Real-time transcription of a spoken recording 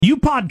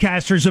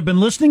podcasters have been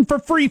listening for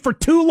free for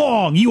too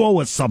long. You owe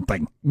us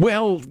something.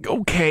 Well,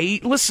 okay.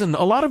 Listen,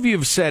 a lot of you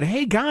have said,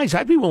 hey, guys,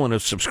 I'd be willing to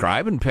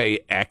subscribe and pay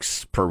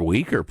X per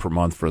week or per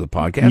month for the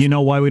podcast. You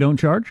know why we don't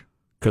charge?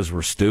 Because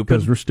we're stupid.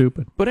 Because we're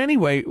stupid. But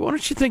anyway, why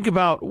don't you think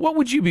about what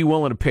would you be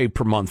willing to pay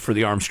per month for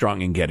the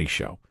Armstrong and Getty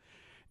Show?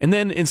 And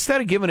then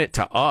instead of giving it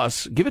to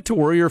us, give it to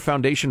Warrior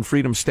Foundation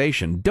Freedom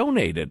Station.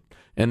 Donate it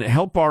and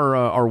help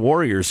our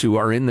warriors who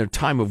are in their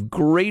time of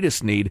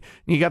greatest need.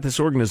 And you got this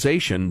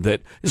organization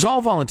that is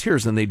all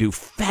volunteers, and they do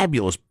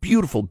fabulous,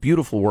 beautiful,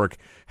 beautiful work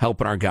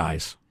helping our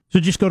guys. So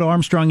just go to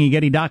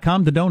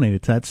ArmstrongandGetty.com to donate.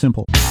 It's that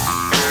simple.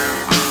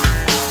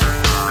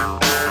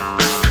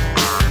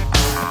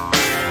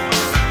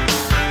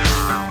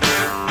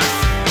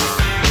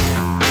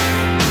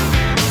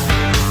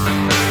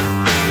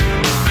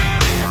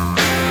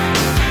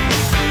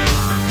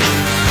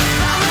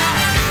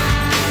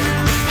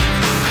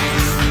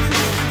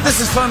 This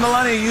is fun.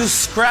 Melania used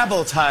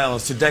Scrabble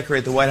tiles to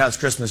decorate the White House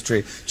Christmas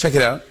tree. Check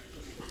it out.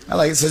 I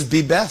like it. It says,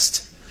 be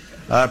best.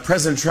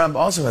 President Trump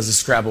also has a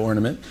Scrabble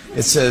ornament.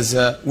 It says,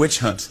 witch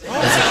hunt.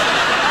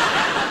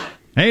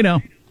 Hey,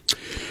 no.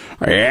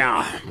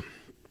 Yeah.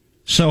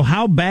 So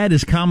how bad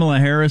is Kamala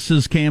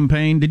Harris's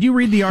campaign? Did you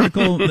read the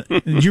article?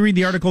 Did you read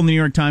the article in the New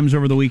York Times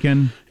over the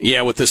weekend?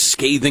 Yeah, with the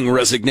scathing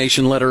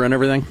resignation letter and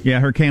everything. Yeah,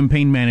 her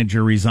campaign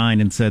manager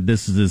resigned and said,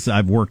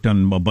 I've worked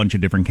on a bunch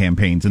of different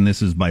campaigns, and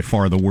this is by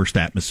far the worst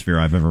atmosphere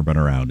I've ever been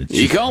around.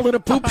 He called it a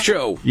poop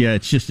show. Yeah,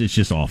 it's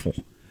just awful.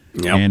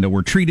 Yep. And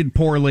we're treated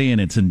poorly,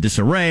 and it's in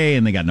disarray,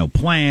 and they got no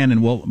plan.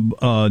 And,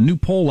 new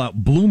poll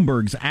out,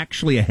 Bloomberg's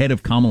actually ahead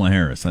of Kamala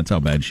Harris. That's how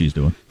bad she's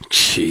doing.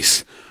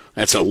 Jeez.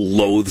 That's a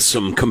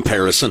loathsome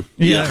comparison.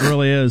 Yeah, it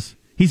really is.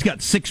 He's got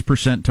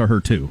 6% to her,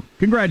 too.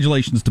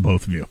 Congratulations to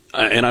both of you.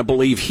 And I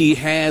believe he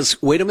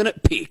has, wait a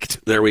minute,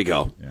 peaked. There we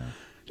go. Yeah.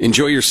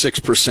 Enjoy your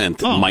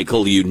 6%,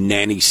 Michael, you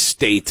nanny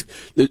state,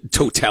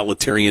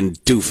 totalitarian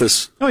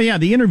doofus. Oh, yeah,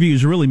 the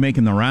interview's really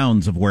making the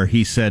rounds of where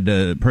he said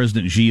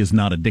President Xi is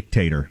not a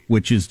dictator,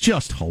 which is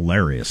just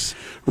hilarious.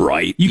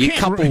 Right. You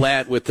couple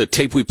that with the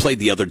tape we played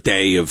the other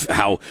day of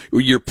how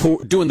you're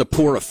doing the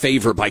poor a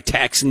favor by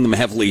taxing them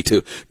heavily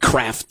to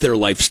craft their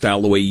lifestyle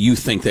the way you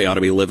think they ought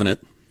to be living it.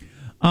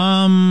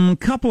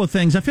 Couple of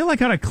things. I feel like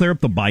I ought to clear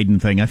up the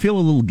Biden thing. I feel a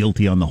little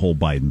guilty on the whole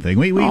Biden thing.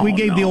 We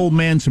gave the old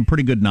man some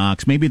pretty good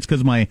knocks. Maybe it's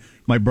because my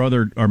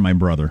brother and my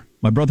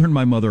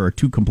mother are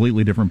two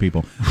completely different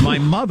people. My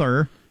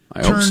mother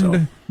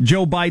turned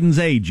Joe Biden's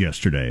age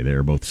yesterday.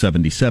 They're both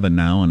 77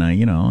 now, and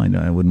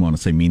I wouldn't want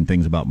to say mean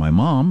things about my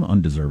mom,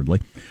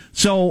 undeservedly.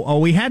 So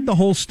we had the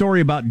whole story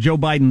about Joe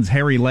Biden's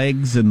hairy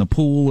legs in the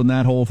pool and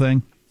that whole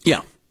thing.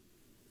 Yeah.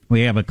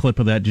 We have a clip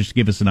of that just to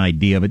give us an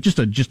idea of it. Just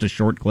a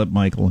short clip,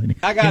 Michael.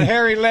 I got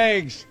hairy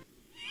legs.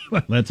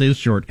 Well, that's his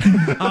short.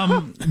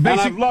 And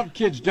I've loved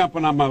kids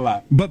jumping on my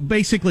lap. But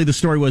basically the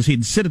story was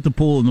he'd sit at the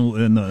pool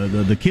and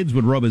the kids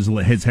would rub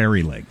his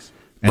hairy legs.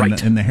 And,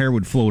 right. And the hair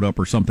would float up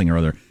or something or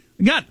other.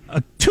 I got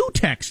two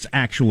texts,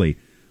 actually,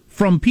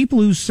 from people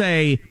who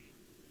say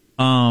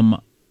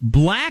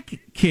black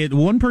kid.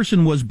 One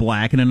person was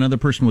black and another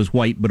person was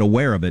white, but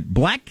aware of it.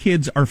 Black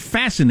kids are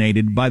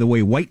fascinated by the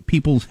way white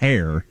people's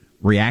hair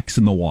reacts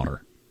in the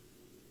water.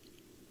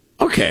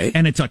 Okay.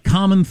 And it's a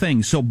common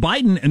thing. So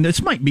Biden, and this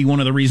might be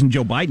one of the reasons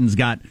Joe Biden's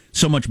got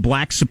so much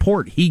black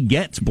support. He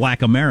gets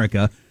black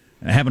America,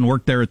 having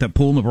worked there at that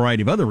pool and a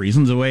variety of other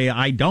reasons, the way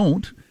I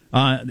don't.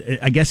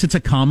 I guess it's a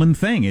common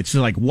thing. It's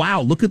like,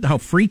 wow, look at how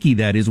freaky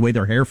that is, the way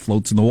their hair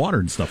floats in the water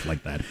and stuff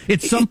like that.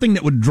 It's something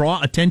that would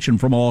draw attention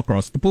from all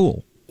across the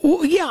pool.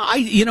 Well, yeah,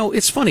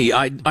 it's funny.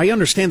 I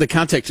understand the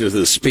context of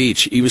the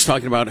speech. He was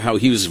talking about how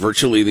he was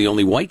virtually the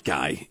only white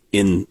guy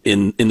in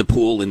the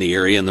pool, in the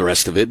area, and the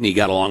rest of it, and he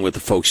got along with the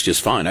folks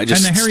just fine. I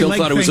just still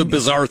thought it was a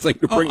bizarre thing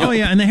to bring up. Oh,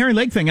 yeah, and the hairy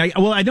leg thing.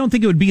 I don't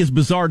think it would be as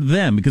bizarre to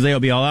them, because they'll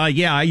be all,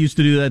 yeah, I used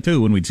to do that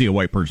too when we'd see a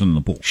white person in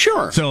the pool.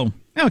 Sure. So,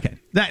 okay,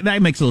 that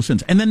makes a little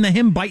sense. And then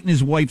him biting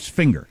his wife's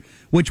finger,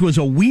 which was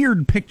a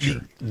weird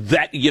picture.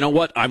 That, you know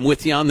what? I'm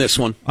with you on this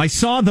one. I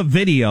saw the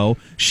video.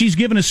 She's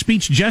giving a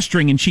speech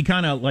gesturing, and she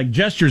kind of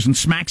gestures and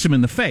smacks him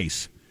in the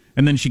face.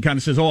 And then she kind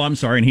of says, oh, I'm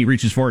sorry, and he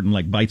reaches forward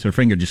and bites her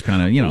finger, just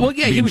kind of, Well,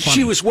 yeah,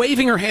 she was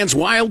waving her hands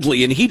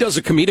wildly, and he does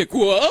a comedic,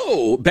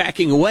 whoa,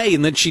 backing away,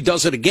 and then she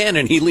does it again,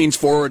 and he leans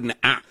forward and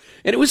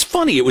And it was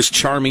funny. It was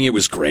charming. It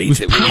was great.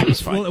 It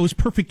was fine. Well, it was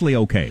perfectly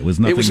okay. It was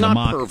nothing. It was not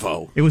mock.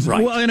 pervo. It was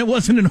right. Well, and it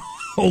wasn't an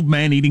old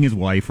man eating his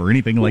wife or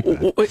anything like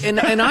that.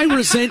 And I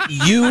resent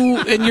you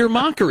and your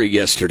mockery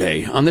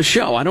yesterday on the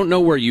show. I don't know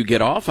where you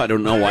get off. I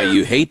don't know why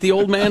you hate the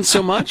old man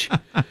so much.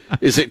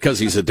 Is it because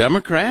he's a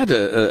Democrat,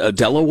 a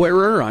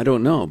Delawareer? I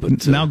don't know.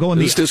 But now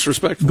it's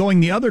disrespectful.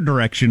 Going the other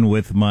direction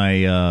with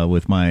my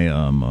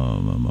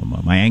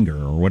anger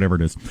or whatever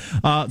it is.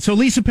 So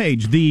Lisa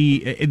Page,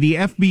 the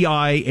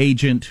FBI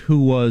agent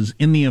who was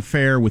in the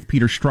affair with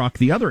Peter Strzok,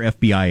 the other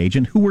FBI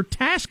agent, who were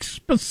tasked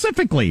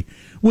specifically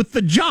with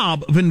the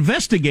job of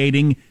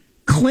investigating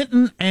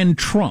Clinton and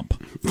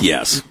Trump.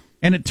 Yes.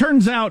 And it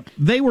turns out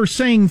they were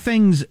saying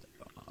things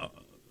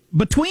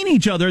between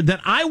each other that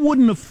I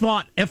wouldn't have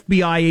thought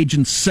FBI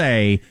agents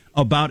say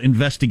about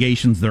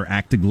investigations they're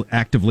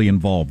actively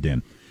involved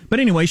in. But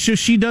anyway, so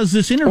she does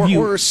this interview.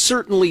 Or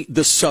certainly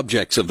the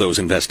subjects of those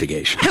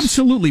investigations.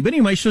 Absolutely. But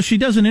anyway, so she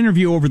does an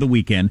interview over the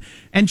weekend,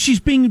 and she's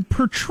being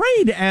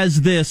portrayed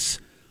as this,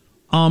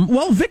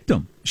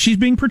 victim. She's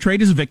being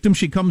portrayed as a victim.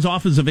 She comes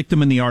off as a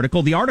victim in the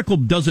article. The article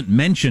doesn't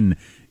mention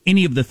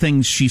any of the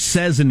things she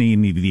says in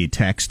any of the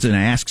texts and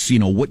asks,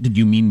 what did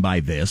you mean by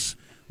this?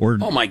 Or,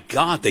 oh my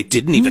God, they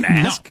didn't even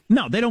ask?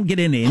 No, they don't get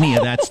into any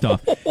of that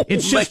stuff.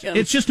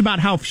 It's just about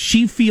how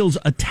she feels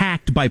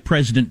attacked by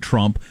President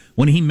Trump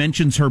when he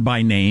mentions her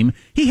by name.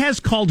 He has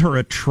called her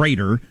a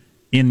traitor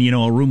in,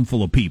 a room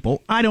full of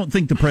people. I don't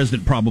think the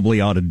president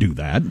probably ought to do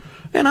that.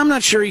 And I'm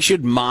not sure he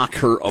should mock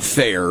her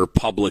affair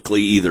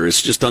publicly either.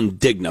 It's just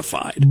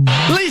undignified.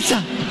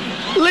 Lisa!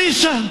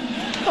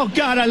 Oh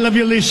God, I love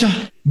you,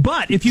 Lisa.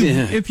 But if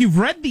you've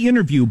read the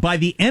interview, by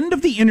the end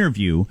of the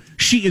interview,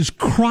 she is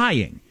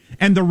crying.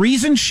 And the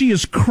reason she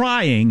is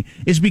crying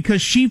is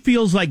because she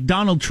feels like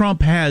Donald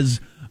Trump has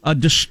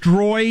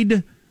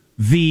destroyed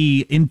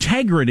the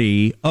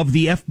integrity of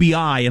the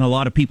FBI in a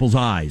lot of people's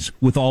eyes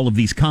with all of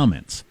these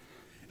comments.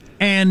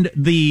 And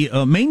the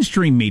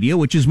mainstream media,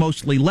 which is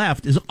mostly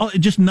left, is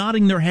just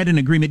nodding their head in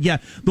agreement. Yeah,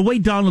 the way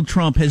Donald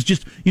Trump has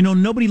just,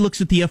 nobody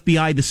looks at the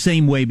FBI the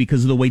same way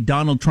because of the way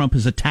Donald Trump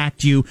has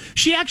attacked you.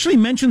 She actually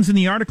mentions in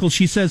the article,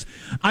 she says,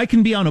 I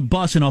can be on a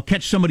bus and I'll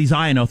catch somebody's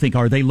eye and I'll think,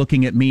 are they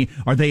looking at me?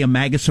 Are they a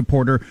MAGA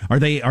supporter? Are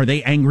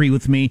they angry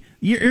with me?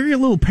 You're a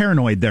little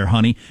paranoid there,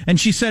 honey. And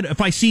she said,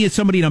 if I see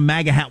somebody in a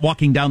MAGA hat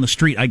walking down the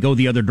street, I go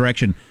the other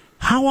direction.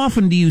 How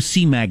often do you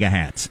see MAGA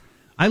hats?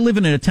 I live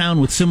in a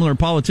town with similar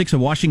politics of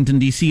Washington,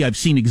 D.C. I've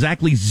seen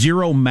exactly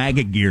 0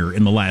 MAGA gear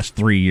in the last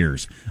 3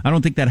 years. I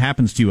don't think that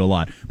happens to you a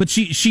lot. But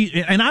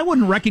she and I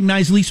wouldn't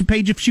recognize Lisa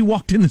Page if she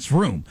walked in this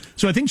room.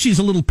 So I think she's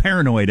a little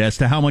paranoid as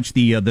to how much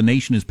the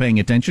nation is paying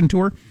attention to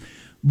her.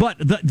 But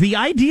the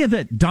idea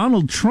that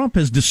Donald Trump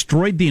has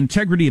destroyed the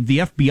integrity of the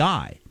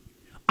FBI,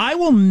 I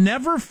will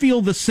never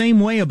feel the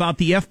same way about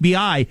the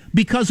FBI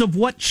because of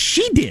what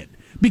she did.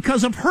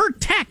 Because of her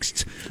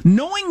texts,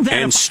 knowing that...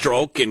 And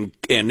Strzok and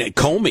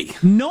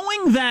Comey.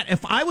 Knowing that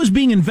if I was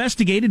being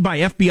investigated by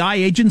FBI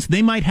agents,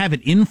 they might have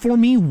it in for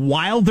me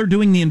while they're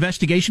doing the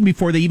investigation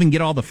before they even get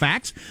all the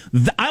facts.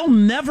 I'll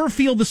never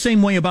feel the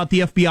same way about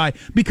the FBI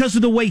because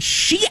of the way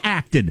she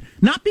acted,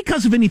 not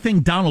because of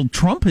anything Donald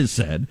Trump has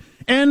said.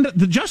 And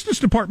the Justice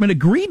Department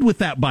agreed with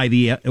that, by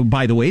the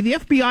way. The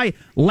FBI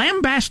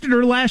lambasted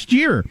her last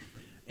year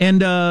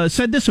and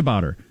said this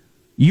about her.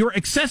 Your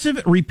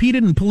excessive,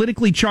 repeated, and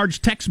politically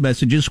charged text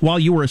messages while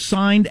you were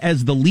assigned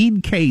as the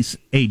lead case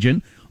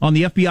agent on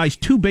the FBI's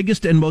 2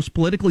 biggest and most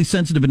politically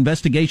sensitive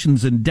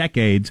investigations in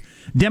decades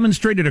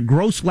demonstrated a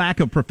gross lack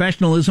of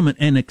professionalism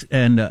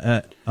and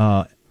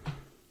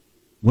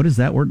what is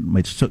that word?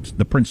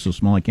 The print's so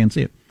small I can't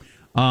see it.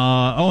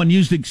 And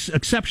used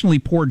exceptionally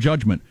poor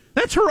judgment.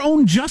 That's her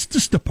own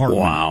Justice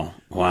Department. Wow.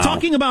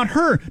 Talking about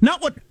her,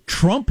 not what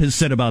Trump has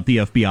said about the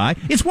FBI.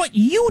 It's what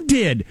you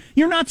did.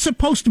 You're not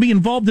supposed to be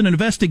involved in an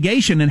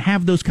investigation and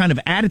have those kind of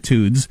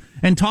attitudes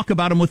and talk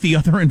about them with the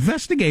other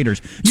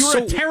investigators. You're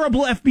a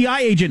terrible FBI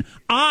agent.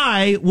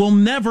 I will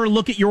never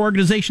look at your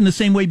organization the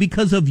same way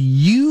because of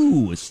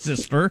you,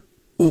 sister.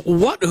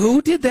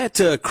 Who did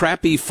that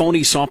crappy,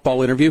 phony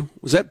softball interview?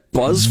 Was that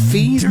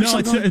BuzzFeed or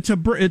something? No,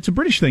 it's a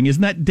British thing.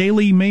 Isn't that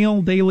Daily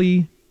Mail?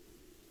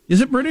 Is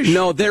it British?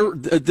 No,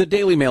 the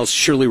Daily Mail's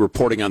surely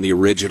reporting on the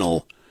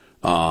original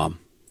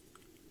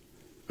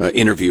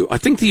interview. I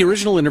think the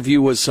original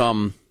interview was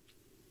what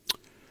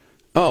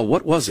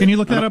was it? Can you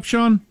look that up,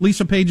 Sean?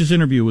 Lisa Page's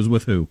interview was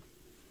with who?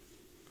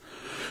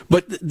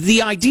 But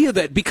the idea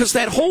that, because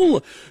that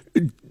whole,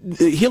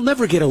 he'll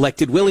never get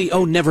elected, will he?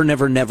 Oh, never,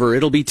 never, never.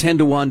 It'll be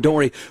 10-1, don't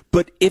worry.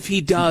 But if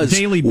he does...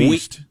 Daily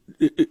Beast.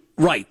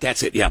 Right,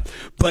 that's it, yeah.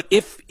 But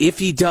if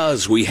he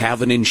does, we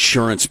have an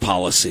insurance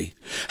policy.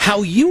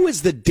 How you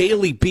as the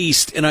Daily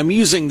Beast, and I'm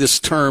using this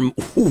term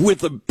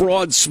with a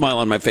broad smile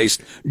on my face,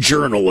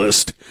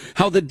 journalist,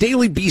 how the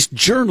Daily Beast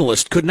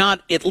journalist could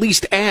not at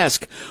least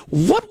ask,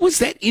 what was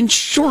that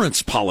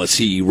insurance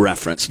policy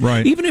reference?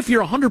 Right. Even if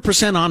you're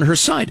 100% on her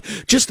side,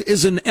 just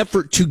as an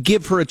effort to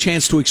give her a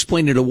chance to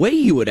explain it away,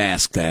 you would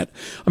ask that.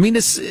 I mean,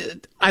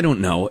 I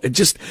don't know.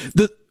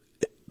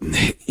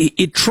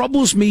 It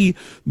troubles me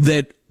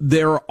that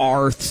there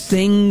are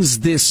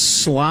things this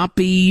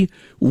sloppy,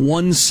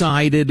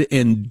 one-sided,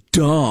 and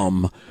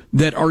dumb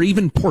that are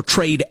even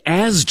portrayed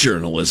as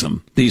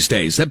journalism these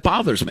days. That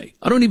bothers me.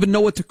 I don't even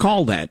know what to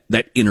call that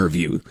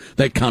interview,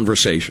 that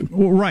conversation.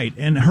 Well, right,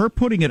 and her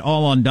putting it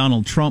all on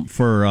Donald Trump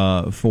for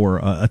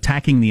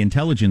attacking the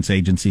intelligence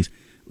agencies.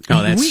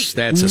 Oh,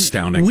 that's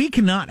astounding. We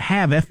cannot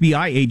have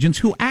FBI agents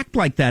who act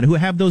like that, who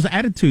have those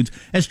attitudes.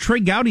 As Trey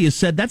Gowdy has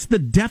said, that's the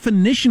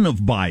definition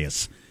of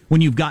bias,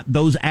 when you've got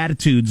those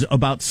attitudes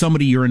about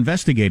somebody you're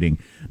investigating.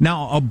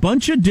 Now, a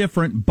bunch of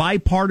different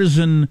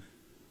bipartisan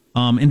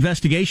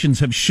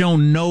investigations have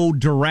shown no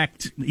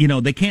direct,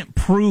 they can't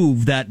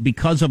prove that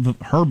because of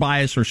her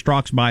bias or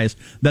Strzok's bias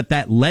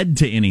that led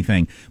to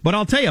anything. But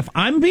I'll tell you, if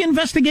I'm being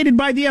investigated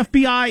by the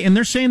FBI and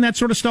they're saying that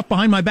sort of stuff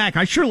behind my back,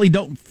 I certainly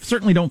don't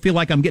feel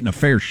like I'm getting a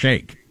fair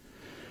shake.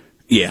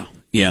 Yeah,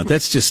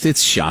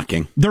 it's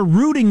shocking. They're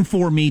rooting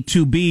for me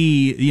to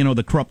be,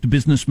 the corrupt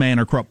businessman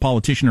or corrupt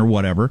politician or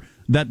whatever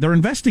that they're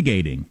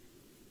investigating.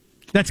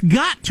 That's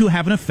got to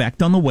have an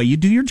effect on the way you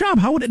do your job.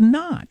 How would it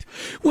not?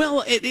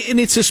 Well, and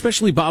it's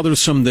especially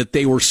bothersome that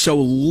they were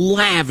so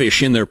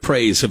lavish in their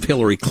praise of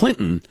Hillary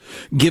Clinton,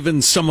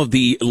 given some of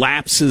the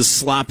lapses,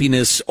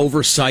 sloppiness,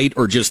 oversight,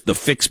 or just the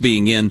fix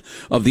being in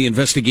of the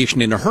investigation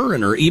into her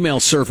and her email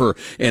server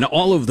and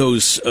all of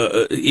those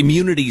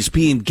immunities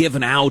being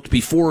given out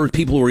before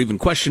people were even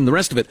questioning the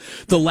rest of it.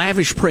 The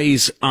lavish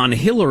praise on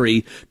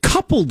Hillary,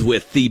 coupled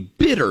with the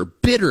bitter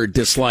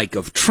dislike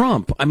of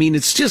Trump. I mean,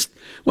 it's just,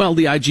 well,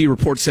 the IG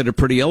report said it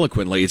pretty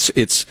eloquently.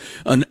 It's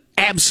an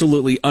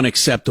absolutely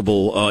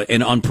unacceptable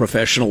and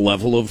unprofessional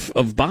level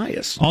of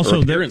bias. Also,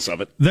 or appearance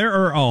of it. There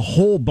are a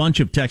whole bunch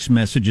of text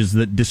messages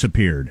that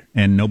disappeared,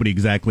 and nobody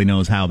exactly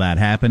knows how that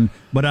happened.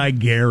 But I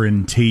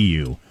guarantee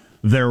you,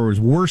 there was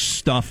worse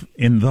stuff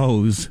in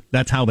those.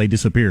 That's how they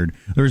disappeared.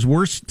 There's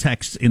worse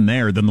texts in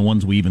there than the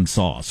ones we even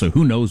saw. So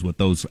who knows what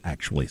those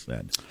actually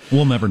said?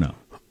 We'll never know.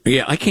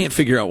 Yeah, I can't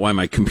figure out why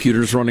my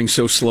computer's running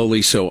so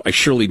slowly, so I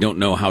surely don't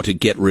know how to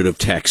get rid of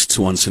texts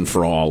once and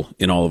for all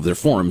in all of their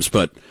forms.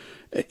 But,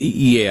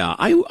 yeah,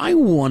 I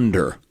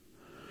wonder.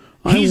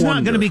 He's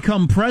not going to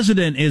become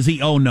president, is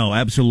he? Oh, no,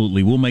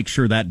 absolutely. We'll make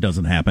sure that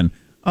doesn't happen.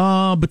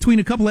 Between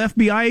a couple of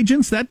FBI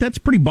agents, that's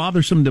pretty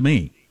bothersome to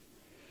me.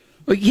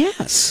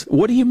 Yes.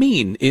 What do you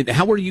mean?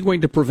 How are you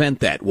going to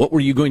prevent that? What were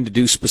you going to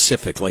do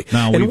specifically?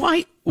 Now, and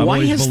why I've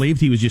always has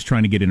believed he was just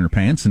trying to get in her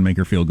pants and make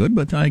her feel good,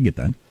 but I get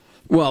that.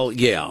 Well,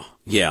 yeah,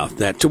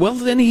 well,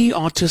 then he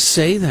ought to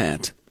say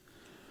that.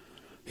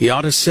 He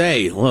ought to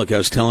say, look, I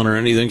was telling her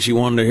anything she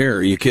wanted to hear.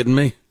 Are you kidding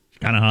me?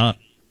 Kind of hot.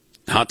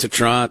 Hot to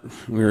trot.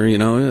 We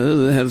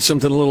were, had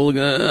something a little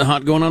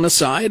hot going on the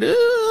side.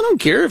 I don't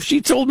care. If she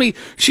told me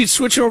she'd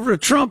switch over to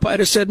Trump, I'd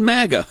have said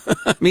MAGA.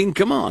 I mean,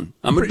 come on.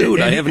 I'm a dude.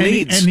 I have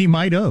needs. And he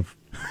might have.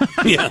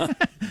 Yeah.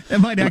 That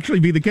might actually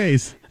be the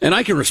case. And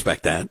I can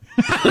respect that.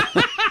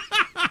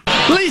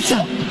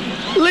 Lisa!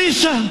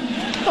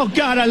 Oh,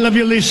 God, I love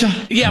you, Lisa.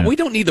 Yeah, we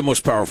don't need the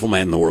most powerful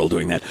man in the world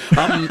doing that.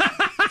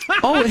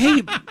 Oh,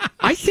 hey,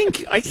 I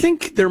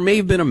think there may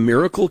have been a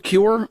miracle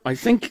cure. I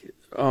think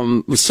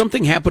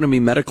something happened to me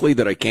medically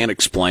that I can't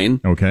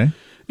explain. Okay.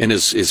 And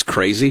is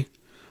crazy.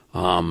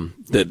 Have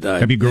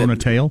you grown a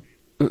tail?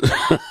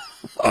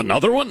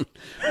 Another one?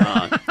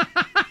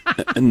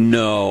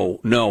 No.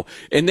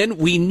 And then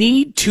we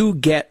need to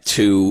get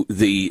to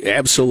the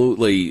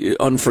absolutely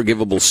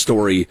unforgivable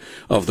story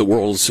of the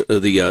world's,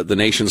 the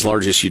nation's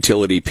largest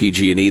utility,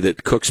 PG&E,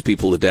 that cooks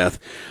people to death.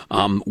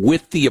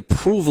 With the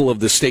approval of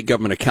the state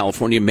government of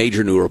California, a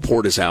major new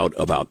report is out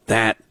about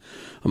that,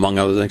 among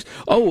other things.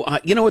 Oh,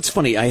 it's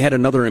funny. I had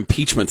another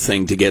impeachment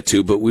thing to get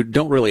to, but we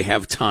don't really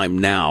have time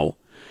now.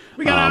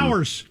 We got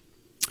hours.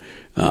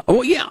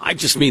 Yeah, I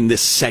just mean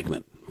this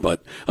segment.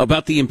 But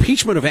about the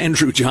impeachment of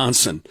Andrew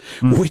Johnson,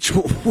 which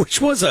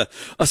was a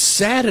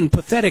sad and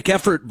pathetic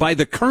effort by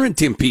the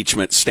current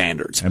impeachment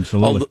standards.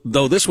 Absolutely.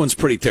 Although this one's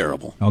pretty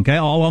terrible. Okay,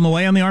 all on the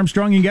way on the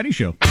Armstrong and Getty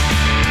Show.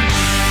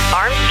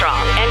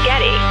 Armstrong and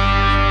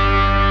Getty.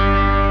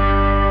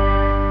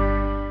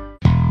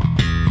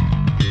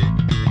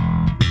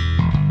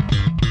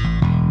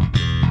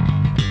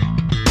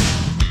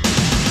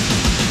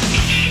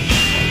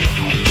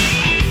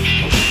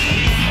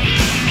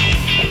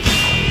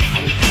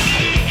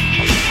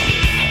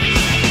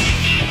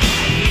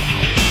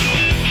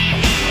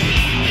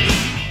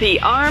 The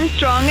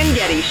Armstrong and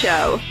Getty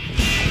Show.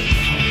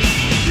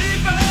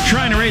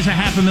 Trying to raise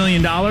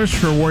 $500,000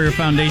 for Warrior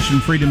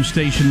Foundation Freedom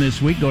Station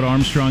this week. Go to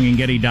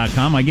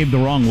ArmstrongandGetty.com. I gave the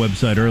wrong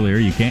website earlier.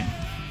 You can't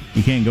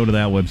go to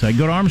that website.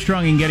 Go to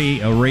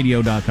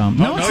ArmstrongandGettyRadio.com.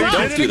 No, it's not.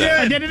 Don't do that.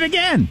 I did it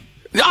again.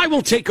 I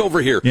will take over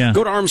here. Yeah.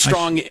 Go to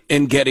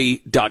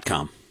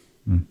ArmstrongandGetty.com.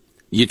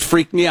 You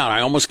freaked me out.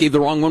 I almost gave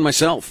the wrong one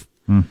myself.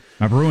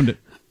 I've ruined it.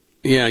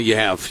 Yeah, you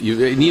have.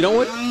 You know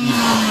what?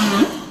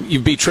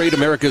 You've betrayed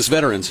America's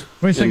veterans.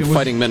 Wait a second,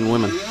 fighting men and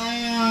women.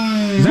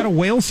 Is that a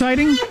whale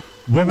sighting?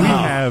 When we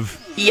have,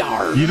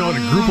 Yarr. you know what a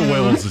group of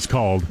whales is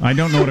called? I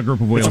don't know what a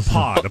group of whales It's a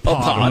pod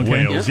pod, of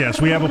okay. whales.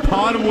 Yes, we have a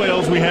pod of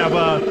whales. We have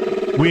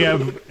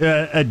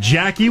a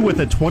Jackie with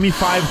a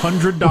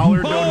 $2,500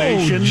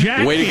 donation.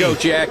 Jackie. Way to go,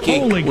 Jackie.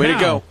 Holy Way cow.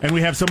 to go. And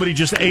we have somebody,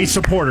 just a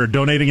supporter,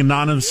 donating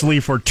anonymously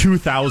for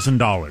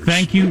 $2,000.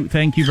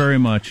 Thank you very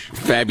much.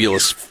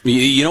 Fabulous.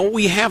 You know what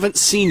we haven't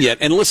seen yet?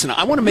 And listen,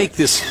 I want to make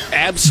this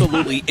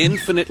absolutely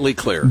infinitely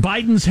clear.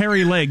 Biden's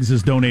hairy legs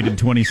has donated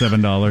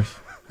 $27.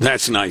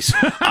 That's nice.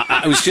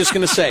 I was just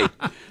going to say,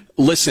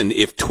 listen,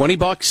 if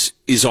 $20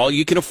 is all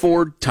you can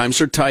afford, times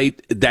are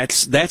tight,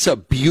 that's a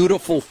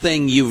beautiful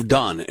thing you've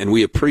done, and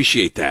we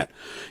appreciate that.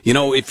 You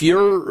know, if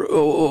you're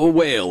a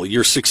whale,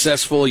 you're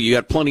successful, you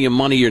got plenty of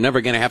money, you're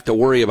never going to have to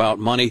worry about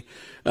money.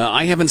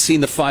 I haven't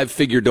seen the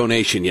 5-figure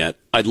donation yet.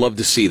 I'd love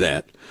to see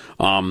that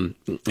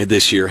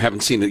this year.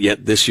 Haven't seen it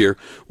yet this year.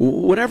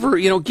 Whatever,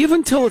 give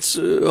until it's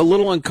a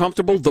little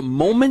uncomfortable. The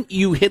moment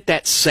you hit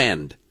that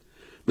send,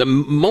 the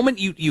moment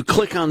you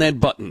click on that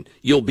button,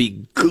 you'll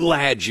be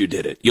glad you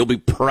did it. You'll be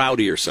proud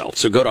of yourself.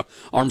 So go to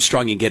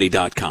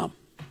ArmstrongandGetty.com.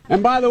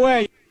 And by the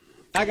way,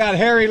 I got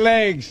hairy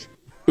legs.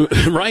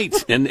 Right,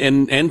 and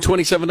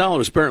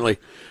 $27 apparently.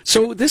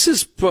 So this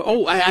is.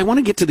 I want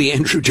to get to the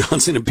Andrew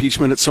Johnson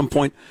impeachment at some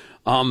point.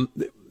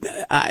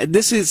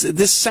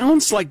 This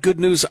sounds like good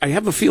news. I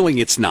have a feeling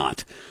it's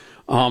not.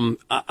 One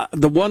of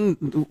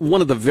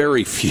the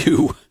very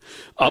few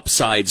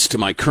upsides to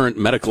my current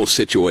medical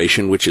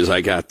situation, which is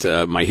I got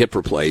my hip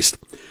replaced,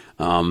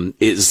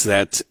 is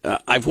that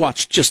I've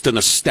watched just an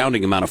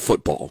astounding amount of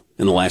football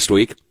in the last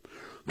week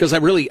because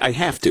I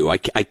have to. I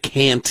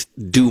can't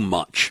do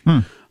much.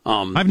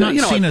 I've not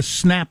seen a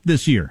snap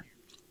this year.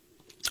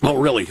 Oh,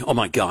 really? Oh,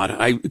 my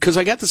God. Because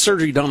I got the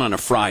surgery done on a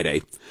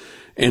Friday.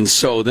 And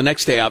so the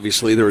next day,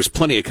 obviously, there was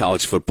plenty of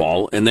college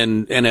football, and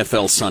then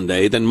NFL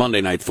Sunday, then Monday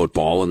Night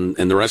Football, and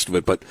the rest of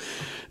it. But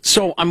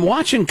so I'm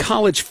watching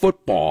college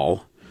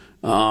football.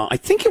 I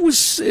think it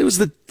was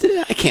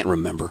I can't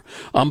remember.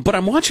 But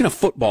I'm watching a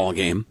football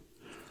game,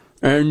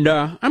 and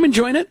I'm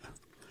enjoying it.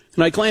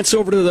 And I glance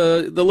over to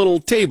the little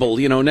table,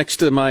 next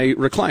to my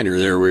recliner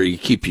there where you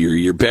keep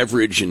your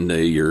beverage and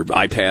your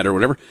iPad or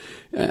whatever.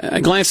 I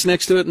glance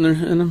next to it and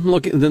I'm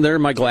looking, and then there are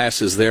my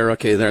glasses there.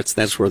 Okay,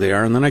 that's where they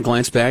are. And then I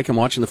glance back, I'm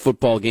watching the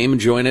football game,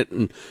 enjoying it.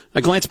 And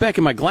I glance back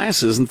at my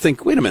glasses and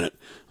think, wait a minute,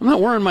 I'm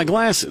not wearing my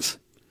glasses.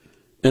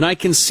 And I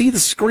can see the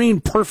screen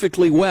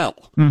perfectly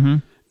well. Mm-hmm.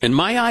 And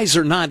my eyes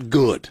are not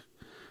good.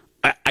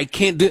 I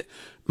can't do,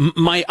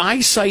 my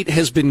eyesight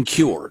has been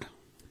cured.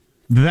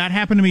 That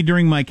happened to me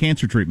during my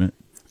cancer treatment.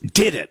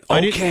 Did it?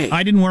 Okay.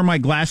 I didn't wear my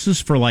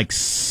glasses for like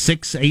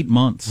 6-8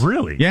 months.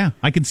 Really? Yeah.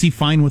 I could see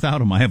fine without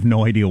them. I have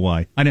no idea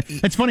why.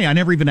 It's funny. I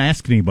never even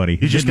asked anybody.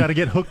 You just got to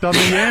get hooked on the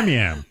Yam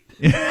Yam.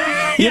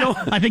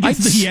 I think it's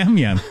the Yam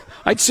Yam.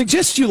 I'd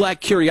suggest you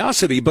lack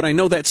curiosity, but I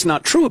know that's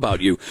not true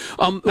about you.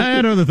 I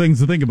had other things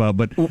to think about,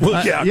 but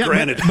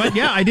granted. But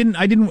yeah, I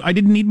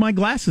didn't need my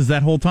glasses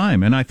that whole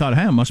time, and I thought,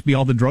 hey, it must be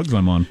all the drugs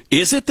I'm on.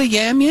 Is it the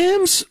Yam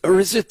Yams, or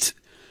is it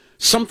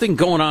something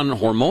going on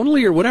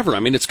hormonally or whatever? I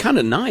mean, it's kind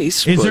of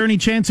nice. Is there any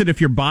chance that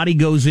if your body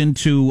goes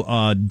into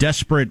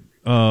desperate,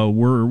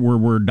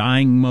 we're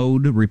dying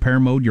mode, repair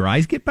mode, your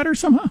eyes get better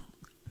somehow?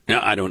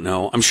 Yeah, I don't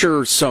know. I'm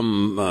sure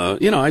some,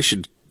 I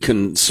should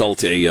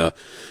consult a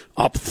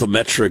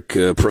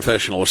optometric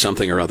professional or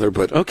something or other.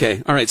 But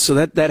okay, all right. So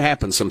that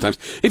happens sometimes.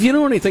 If you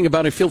know anything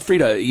about it, feel free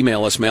to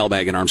email us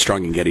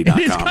mailbag@armstrongandgetty.com.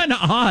 It's kind of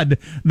odd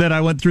that I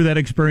went through that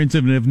experience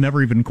and have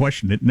never even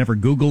questioned it, never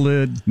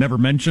Googled it, never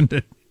mentioned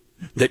it.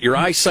 That your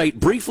eyesight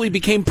briefly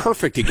became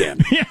perfect again.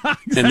 Yeah,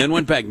 exactly. And then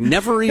went back.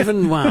 Never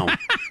even, wow.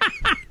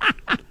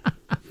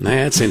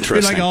 That's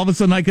interesting. Like all of a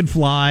sudden I could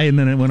fly and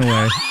then it went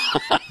away.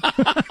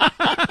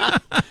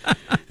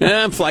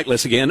 I'm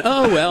flightless again.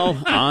 Oh,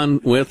 well, on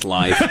with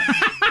life.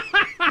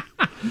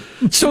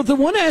 So the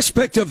one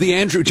aspect of the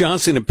Andrew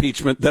Johnson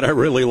impeachment that I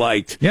really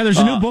liked. Yeah, there's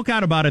a new book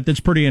out about it that's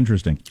pretty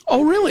interesting.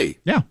 Oh, really?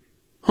 Yeah.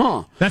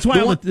 Huh. That's why,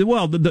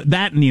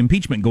 that and the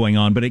impeachment going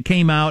on, but it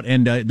came out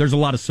and there's a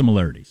lot of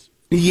similarities.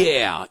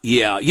 Yeah.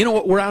 You know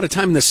what? We're out of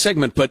time in this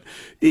segment, but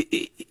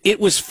it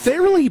was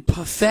fairly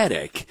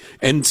pathetic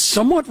and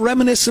somewhat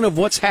reminiscent of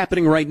what's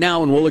happening right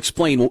now, and we'll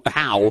explain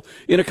how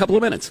in a couple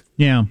of minutes.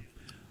 Yeah.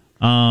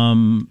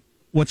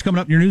 What's coming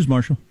up in your news,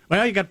 Marshall?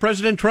 Well, you got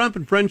President Trump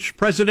and French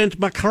President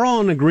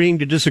Macron agreeing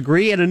to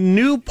disagree, and a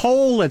new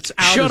poll that's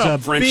out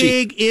is a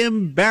big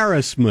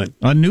embarrassment.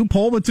 A new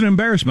poll that's an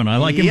embarrassment. I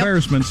like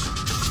embarrassments.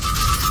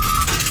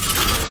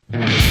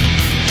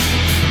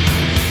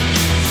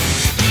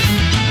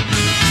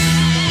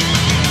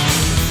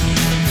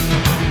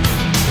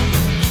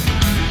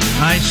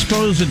 I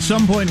suppose at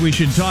some point we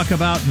should talk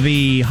about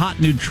the hot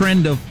new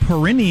trend of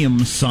perineum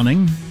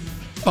sunning.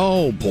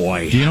 Oh,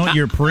 boy. Do you know what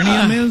your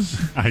perineum is?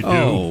 I do.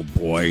 Oh,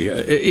 boy.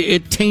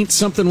 It taints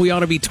something we ought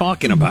to be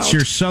talking about. It's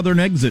your southern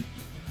exit.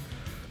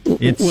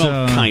 It's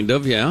kind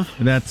of, yeah.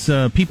 That's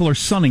people are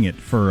sunning it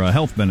for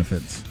health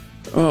benefits.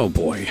 Oh,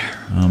 boy.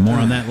 More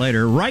on that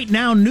later. Right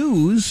now,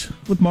 news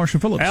with Marshall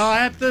Phillips. Well,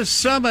 at the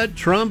summit,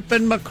 Trump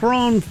and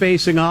Macron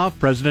facing off.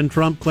 President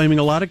Trump claiming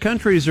a lot of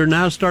countries are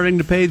now starting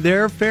to pay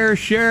their fair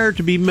share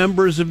to be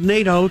members of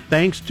NATO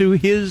thanks to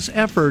his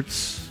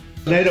efforts.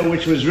 NATO,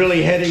 which was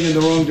really heading in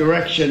the wrong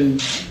direction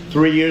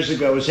 3 years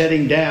ago, is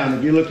heading down.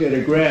 If you look at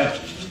a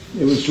graph,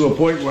 it was to a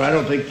point where I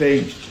don't think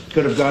they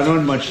could have gone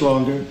on much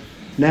longer.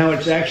 Now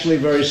it's actually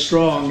very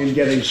strong and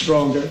getting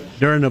stronger.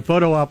 During a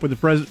photo op with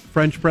the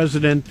French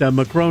President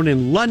Macron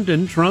in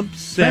London, Trump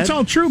said... That's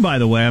all true, by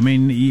the way. I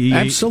mean,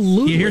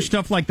 absolutely. You hear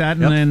stuff like that,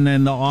 and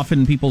then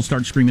often people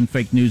start screaming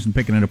fake news and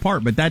picking it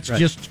apart. But that's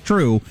just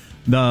true.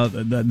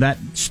 That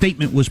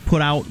statement was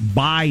put out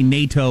by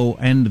NATO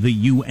and the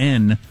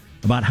UN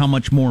about how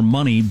much more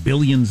money,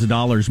 billions of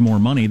dollars more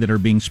money, that are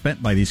being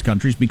spent by these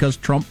countries because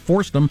Trump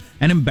forced them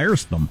and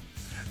embarrassed them.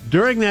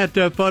 During that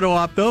photo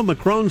op, though,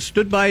 Macron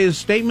stood by his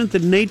statement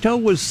that NATO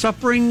was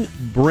suffering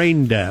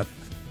brain death.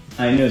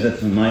 I know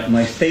that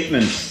my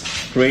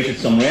statements created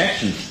some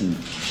reactions and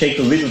shake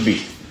a little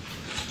bit.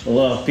 A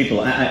lot of people.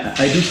 I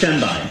do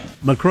stand by.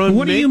 Macron.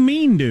 What do you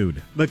mean,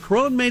 dude?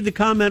 Macron made the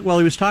comment while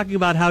he was talking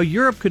about how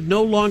Europe could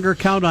no longer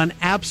count on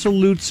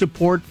absolute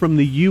support from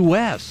the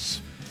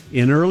U.S.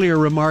 In earlier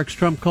remarks,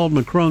 Trump called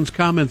Macron's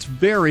comments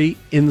very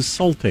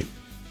insulting.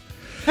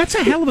 That's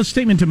a hell of a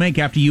statement to make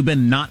after you've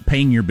been not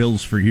paying your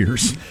bills for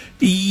years.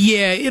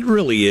 Yeah, it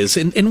really is.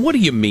 And what do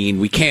you mean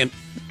we can't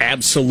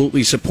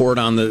absolutely count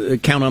on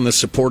the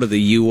support of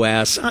the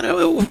U.S.?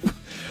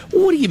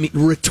 What do you mean?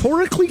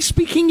 Rhetorically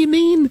speaking, you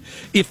mean?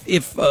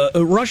 If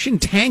Russian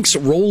tanks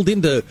rolled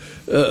into,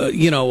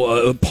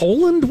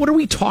 Poland, what are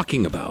we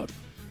talking about?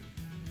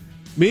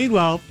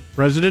 Meanwhile,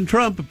 President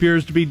Trump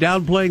appears to be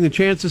downplaying the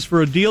chances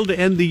for a deal to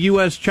end the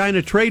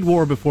U.S.-China trade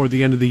war before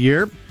the end of the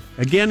year.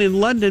 Again in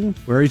London,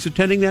 where he's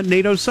attending that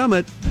NATO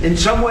summit. In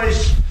some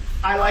ways,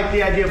 I like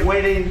the idea of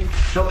waiting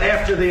till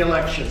after the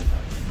election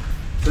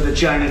for the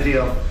China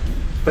deal.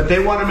 But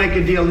they want to make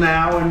a deal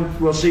now, and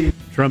we'll see.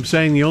 Trump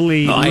saying the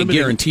only... I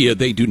guarantee you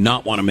they do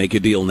not want to make a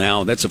deal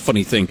now. That's a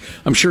funny thing.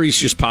 I'm sure he's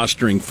just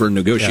posturing for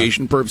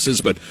negotiation purposes,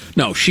 but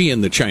no, Xi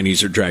and the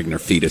Chinese are dragging their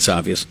feet. It's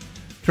obvious.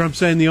 Trump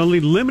saying the only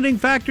limiting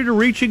factor to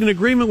reaching an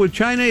agreement with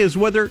China is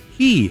whether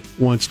he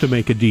wants to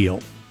make a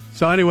deal.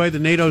 So anyway, the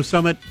NATO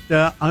summit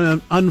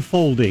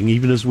unfolding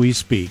even as we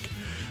speak.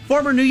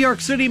 Former New York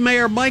City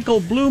Mayor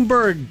Michael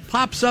Bloomberg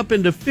pops up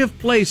into fifth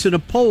place in a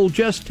poll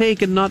just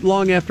taken not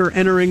long after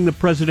entering the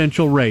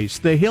presidential race.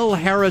 The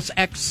Hill-Harris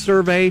X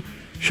survey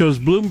shows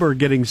Bloomberg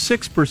getting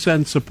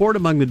 6% support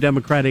among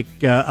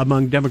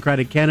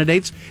Democratic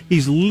candidates.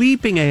 He's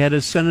leaping ahead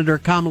of Senator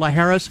Kamala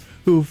Harris,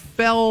 who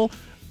fell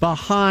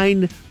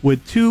behind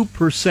with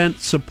 2%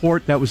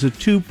 support. That was a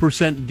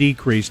 2%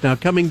 decrease. Now,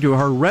 coming to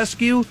her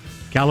rescue,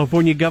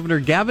 California Governor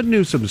Gavin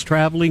Newsom's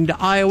traveling to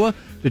Iowa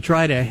to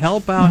try to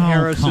help out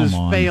Harris's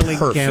failing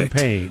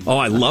campaign. Oh,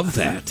 I love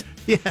that.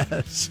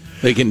 Yes.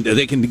 They can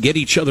get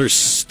each other's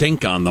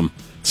stink on them.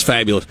 It's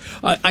fabulous.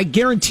 I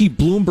guarantee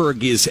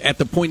Bloomberg is at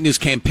the point in his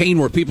campaign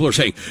where people are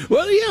saying,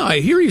 well, yeah, I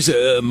hear he's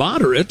a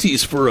moderate.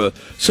 He's for a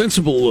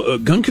sensible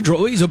gun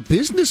control. He's a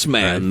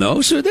businessman,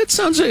 though, so that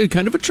sounds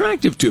kind of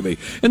attractive to me.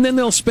 And then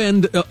they'll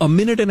spend a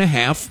minute and a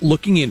half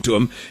looking into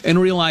him and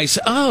realize,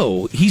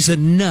 oh, he's a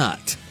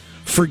nut.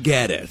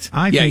 Forget it.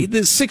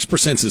 The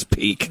 6% is his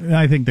peak.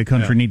 I think the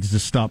country needs to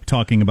stop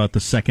talking about the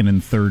second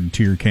and third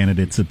tier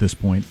candidates at this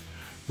point.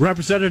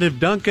 Representative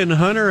Duncan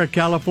Hunter of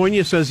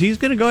California says he's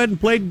going to go ahead and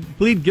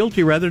plead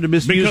guilty rather to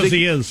misusing. Because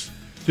he is.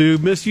 To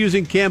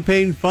misusing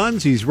campaign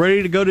funds. He's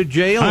ready to go to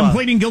jail. I'm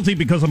pleading guilty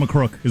because I'm a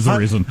crook, is the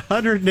reason.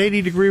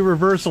 180-degree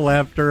reversal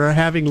after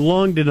having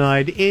long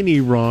denied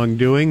any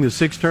wrongdoing. The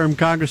six-term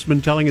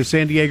congressman telling a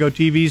San Diego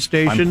TV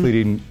station. I'm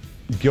pleading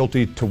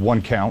guilty to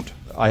one count.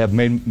 I have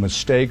made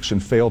mistakes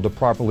and failed to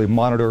properly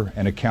monitor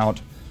and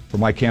account for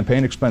my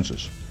campaign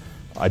expenses.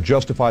 I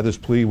justify this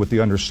plea with the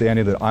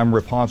understanding that I'm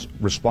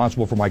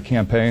responsible for my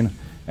campaign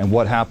and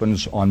what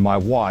happens on my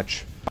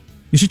watch.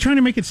 Is he trying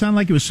to make it sound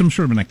like it was some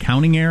sort of an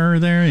accounting error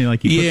there?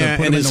 Like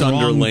and his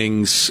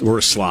underlings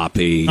were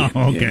sloppy. Oh,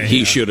 okay.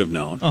 He should have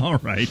known. All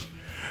right.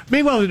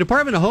 Meanwhile, the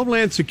Department of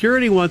Homeland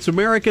Security wants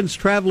Americans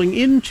traveling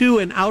into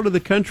and out of the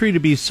country to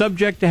be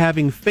subject to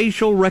having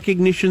facial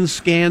recognition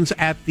scans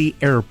at the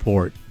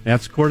airport.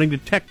 That's according to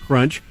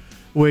TechCrunch,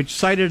 which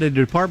cited a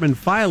department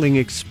filing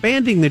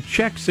expanding the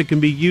checks that can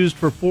be used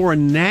for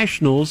foreign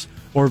nationals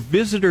or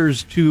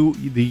visitors to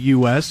the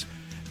U.S.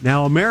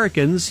 Now,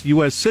 Americans,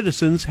 U.S.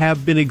 citizens,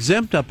 have been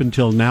exempt up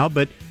until now,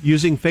 but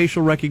using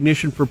facial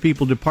recognition for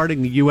people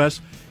departing the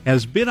U.S.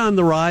 has been on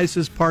the rise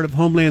as part of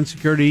Homeland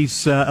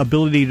Security's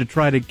ability to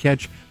try to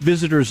catch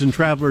visitors and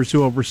travelers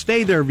who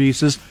overstay their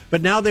visas,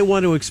 but now they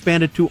want to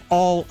expand it to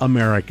all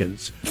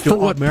Americans, to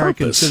all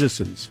American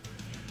citizens.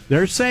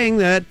 They're saying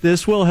that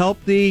this will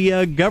help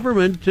the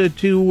government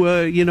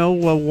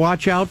to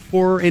watch out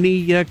for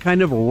any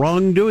kind of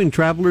wrongdoing.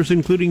 Travelers,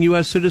 including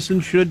U.S.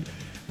 citizens, should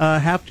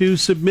have to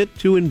submit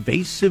to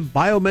invasive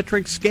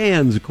biometric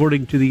scans,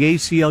 according to the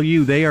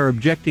ACLU. They are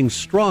objecting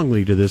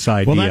strongly to this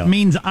idea. Well, that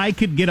means I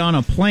could get on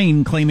a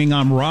plane claiming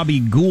I'm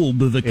Robbie Gould,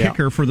 the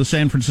kicker for the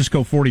San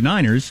Francisco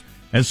 49ers,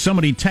 as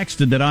somebody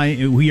texted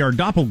that we are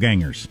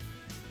doppelgangers.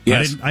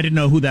 Yes. I didn't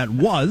know who that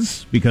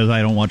was because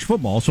I don't watch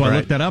football, so I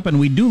looked that up,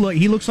 and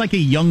he looks like a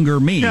younger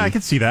me. Yeah, I can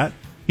see that.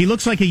 He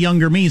looks like a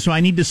younger me, so I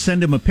need to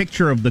send him a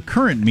picture of the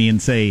current me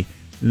and say,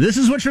 this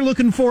is what you're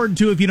looking forward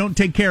to if you don't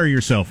take care of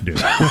yourself, dude.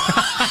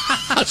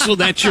 So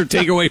that's your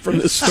takeaway from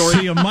this story?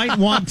 So you might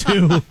want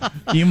to,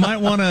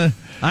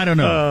 I don't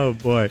know. Oh,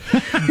 boy.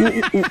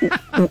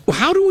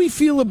 How do we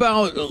feel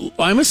about,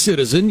 I'm a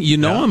citizen,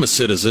 I'm a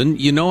citizen,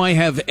 I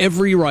have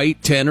every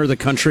right to enter the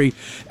country,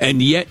 and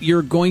yet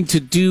you're going to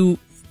do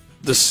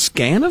the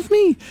scan of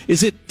me?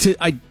 Is it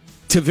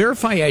to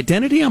verify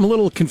identity? I'm a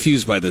little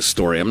confused by this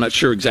story. I'm not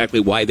sure exactly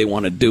why they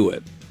want to do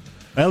it.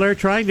 Well, they're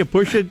trying to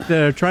push it,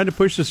 trying to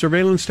push the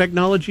surveillance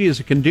technology as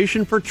a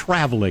condition for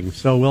traveling.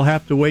 So we'll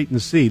have to wait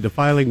and see. The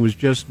filing was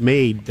just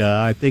made,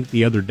 I think,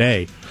 the other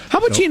day. How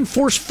about you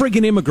enforce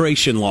friggin'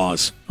 immigration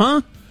laws,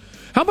 huh?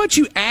 How about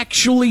you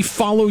actually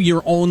follow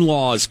your own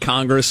laws,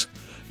 Congress,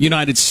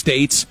 United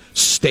States,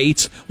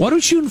 states? Why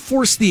don't you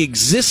enforce the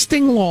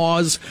existing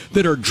laws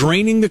that are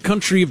draining the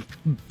country of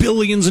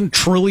billions and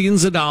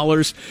trillions of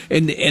dollars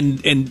and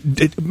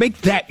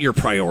make that your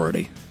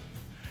priority?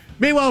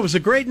 Meanwhile, it was a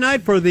great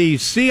night for the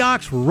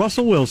Seahawks.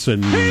 Russell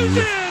Wilson. He's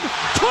in!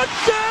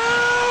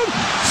 Touchdown!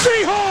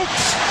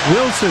 Seahawks!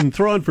 Wilson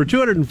throwing for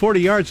 240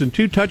 yards and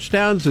 2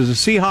 touchdowns as the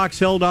Seahawks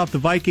held off the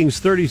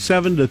Vikings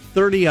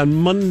 37-30 on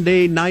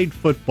Monday Night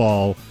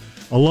Football.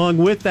 Along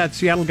with that,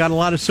 Seattle got a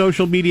lot of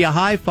social media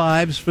high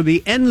fives for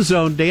the end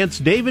zone dance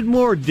David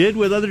Moore did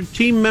with other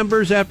team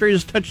members after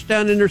his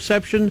touchdown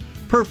interception,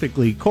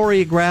 perfectly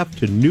choreographed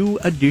to New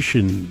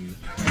Edition.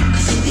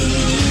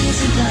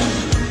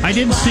 I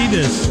didn't see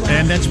this,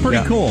 and that's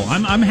pretty cool.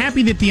 I'm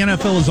happy that the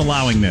NFL is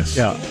allowing this.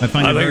 Yeah, I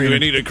think we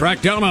need to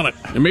crack down on it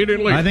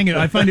immediately.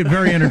 I find it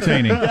very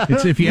entertaining.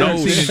 It's if you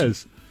haven't seen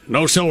it.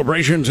 No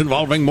celebrations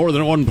involving more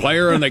than one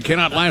player, and they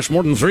cannot last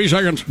more than 3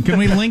 seconds. Can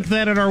we link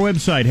that at our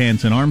website,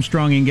 Hanson?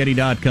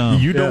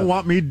 ArmstrongandGetty.com. You don't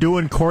want me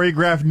doing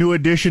choreographed New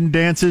Edition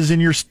dances in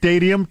your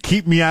stadium?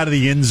 Keep me out of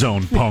the end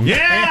zone, punk.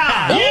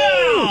 Yeah!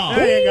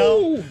 There you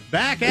go.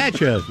 Back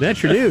at you.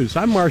 That's your news.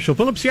 I'm Marshall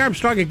Phillips, the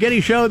Armstrong and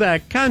Getty Show,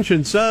 the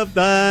conscience of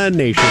the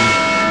nation.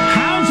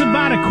 How's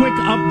about a quick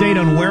update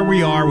on where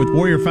we are with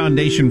Warrior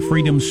Foundation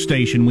Freedom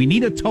Station? We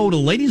need a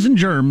total, ladies and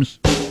germs,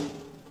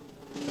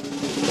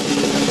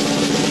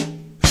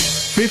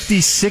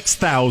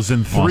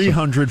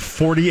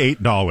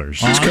 $56,348.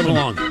 Just come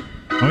along.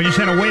 Oh, we just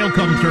had a whale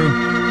come through.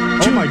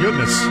 Oh, my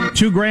goodness.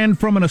 $2,000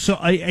 from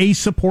a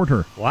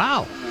supporter.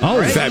 Wow. Oh,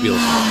 right.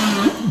 Fabulous.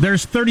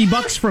 There's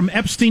 $30 from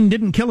Epstein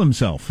didn't kill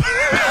himself.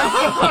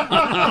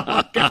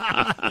 Oh,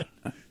 God.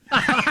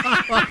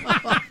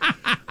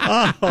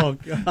 Oh,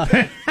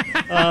 God.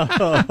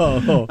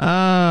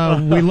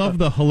 We love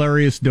the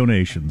hilarious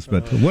donations,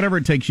 but whatever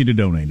it takes you to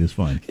donate is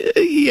fine.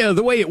 Yeah,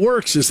 the way it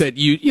works is that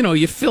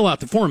you fill out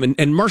the form,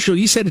 and Marshall,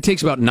 you said it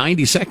takes about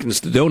 90 seconds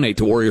to donate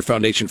to Warrior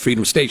Foundation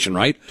Freedom Station,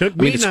 right? Took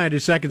me 90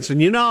 seconds,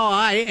 and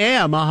I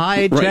am a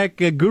high-tech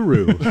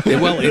guru.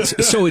 Well,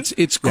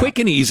 it's quick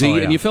and easy,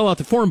 and you fill out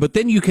the form, but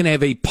then you can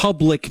have a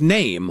public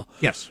name.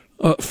 Yes.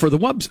 For the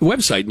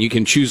website, and you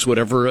can choose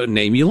whatever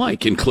name you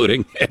like,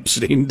 including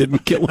Epstein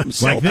didn't kill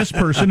himself. Like this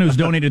person who's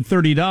donated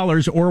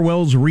 $30,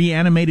 Orwell's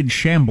Reanimated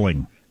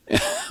Shambling.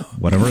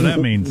 Whatever that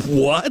means.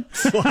 What?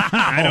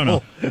 I don't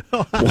know.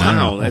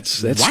 Wow,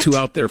 that's too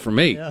out there for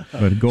me. Yeah.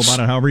 But go about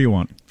it however you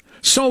want.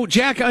 So,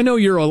 Jack, I know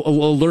you're a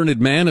learned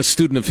man, a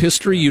student of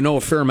history. You know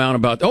a fair amount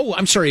about... Oh,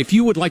 I'm sorry. If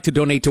you would like to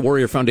donate to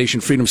Warrior Foundation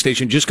Freedom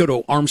Station, just go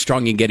to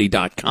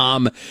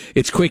ArmstrongandGetty.com.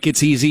 It's quick.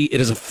 It's easy. It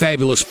is a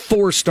fabulous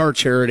 4-star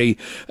charity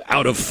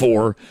out of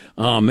 4.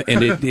 And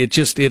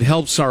it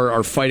helps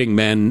our fighting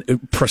men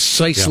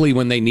precisely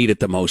when they need it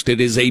the most. It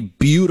is a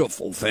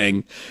beautiful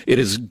thing. It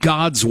is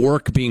God's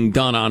work being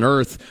done on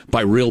earth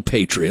by real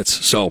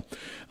patriots. So...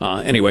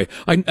 anyway,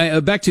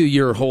 back to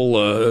your whole,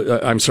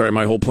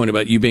 my whole point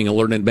about you being a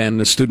learned man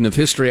and a student of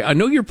history. I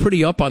know you're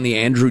pretty up on the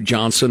Andrew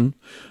Johnson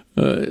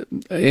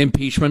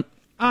impeachment.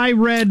 I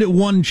read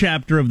one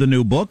chapter of the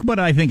new book, but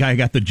I think I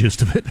got the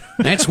gist of it.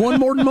 That's one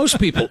more than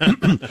most people.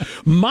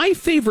 My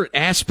favorite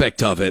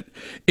aspect of it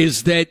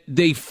is that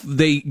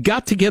they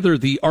got together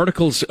the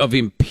articles of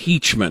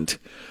impeachment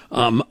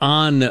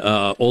on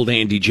old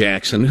Andy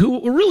Jackson,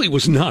 who really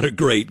was not a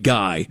great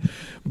guy.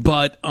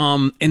 But,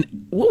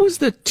 and what was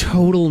the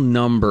total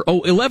number?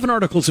 11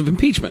 articles of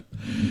impeachment.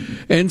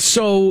 And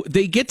so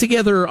they get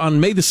together on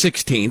May the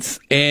 16th,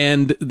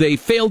 and they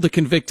failed to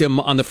convict him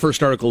on the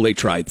first article they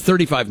tried,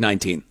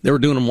 3519. They were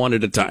doing them one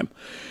at a time.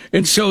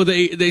 And so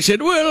they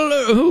said, well,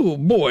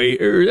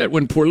 that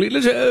went poorly.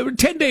 Let's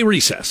 10-day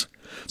recess.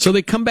 So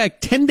they come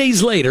back 10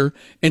 days later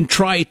and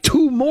try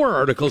 2 more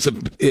articles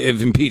of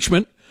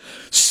impeachment.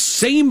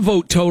 Same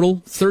vote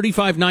total,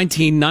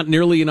 35-19, not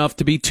nearly enough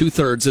to be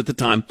 2/3 at the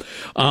time.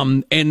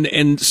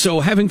 And so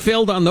having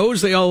failed on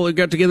those, they all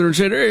got together and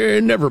said,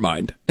 never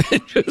mind.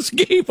 Just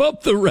gave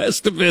up the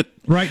rest of it.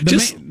 Right.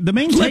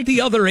 Let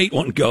the other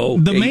 8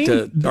 go.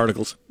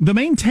 Articles. The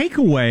main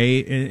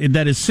takeaway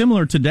that is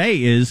similar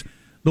today is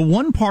the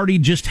one party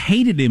just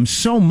hated him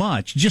so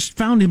much, just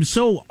found him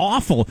so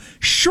awful.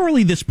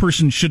 Surely this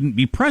person shouldn't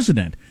be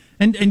president.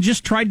 And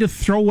just tried to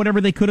throw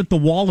whatever they could at the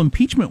wall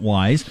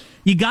impeachment-wise.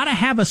 You got to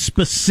have a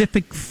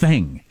specific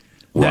thing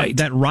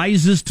that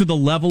rises to the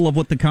level of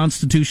what the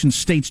Constitution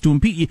states to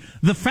impeach.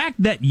 The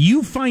fact that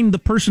you find the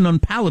person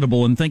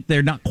unpalatable and think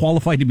they're not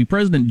qualified to be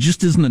president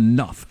just isn't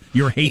enough.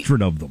 Your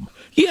hatred of them.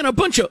 Yeah, and a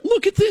bunch of,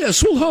 look at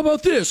this. Well, how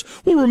about this?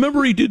 Well,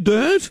 remember he did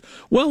that?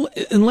 Well,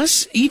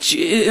 unless each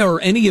or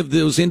any of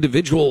those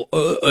individual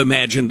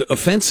imagined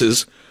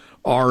offenses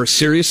are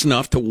serious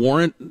enough to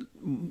warrant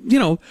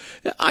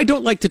I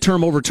don't like the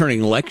term overturning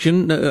an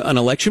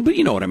election, but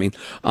you know what I mean.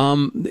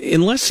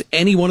 Unless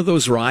any one of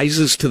those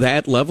rises to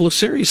that level of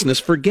seriousness,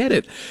 forget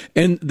it.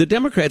 And the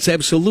Democrats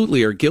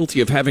absolutely are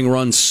guilty of having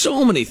run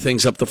so many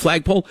things up the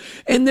flagpole,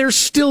 and they're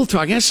still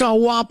talking. I saw a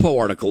WAPO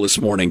article this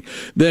morning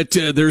that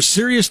there's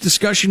serious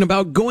discussion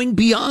about going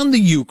beyond the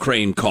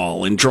Ukraine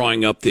call and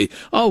drawing up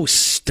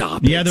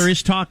stop it. Yeah, there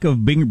is talk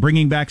of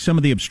bringing back some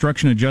of the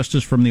obstruction of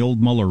justice from the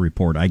old Mueller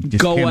report. I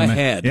just go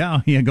ahead.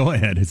 Yeah, go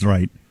ahead. It's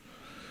right.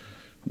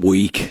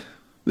 Weak.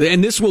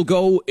 And this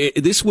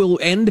will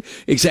end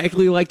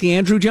exactly like the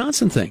Andrew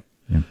Johnson thing.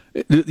 Yeah.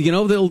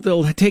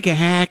 They'll take a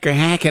hack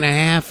and a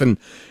half, and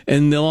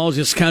they'll all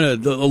just kind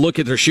of look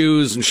at their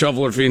shoes and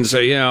shovel their feet and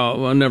say, "Yeah,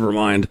 well, never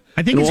mind."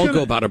 I think we'll all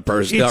go about our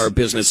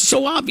business.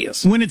 So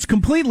obvious. When it's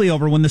completely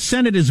over, when the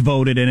Senate is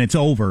voted and it's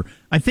over,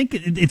 I think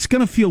it's going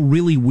to feel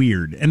really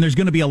weird, and there's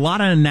going to be a lot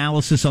of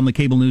analysis on the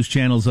cable news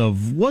channels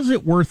of, was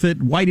it worth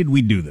it? Why did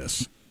we do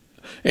this?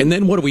 And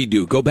then what do we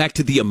do? Go back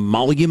to the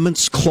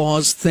emoluments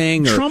clause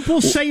thing? Trump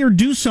will say or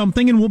do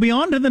something, and we'll be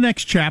on to the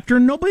next chapter,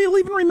 and nobody will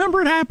even remember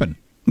it happened.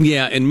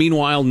 Yeah, and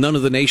meanwhile, none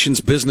of the nation's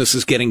business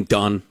is getting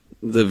done.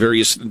 The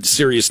various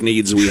serious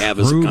needs we have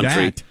as a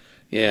country. That.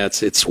 Yeah,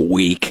 it's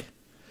weak.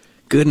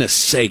 Goodness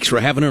sakes, we're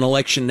having an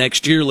election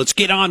next year. Let's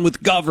get on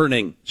with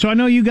governing. So I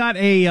know you got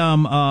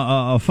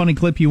a funny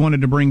clip you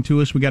wanted to bring to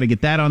us. We got to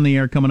get that on the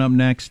air coming up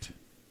next.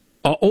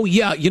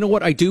 Yeah, you know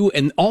what I do?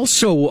 And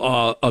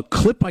also a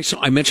clip I saw,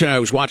 I mentioned I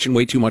was watching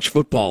way too much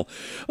football.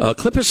 A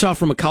clip I saw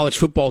from a college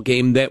football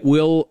game that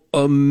will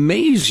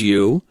amaze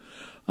you.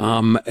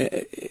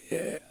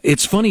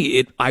 It's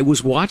funny, I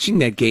was watching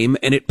that game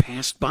and it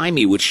passed by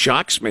me, which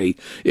shocks me.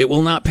 It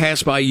will not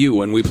pass by you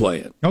when we play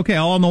it. Okay,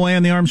 all on the way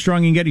on the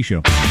Armstrong and Getty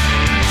Show.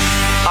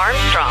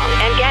 Armstrong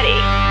and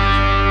Getty.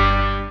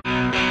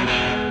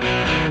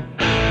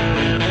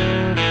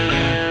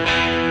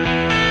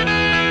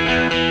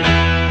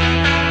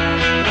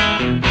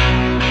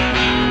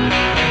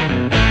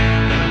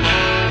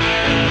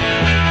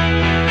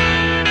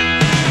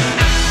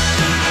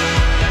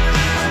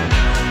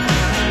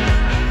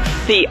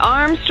 The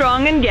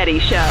Armstrong and Getty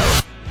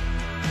Show.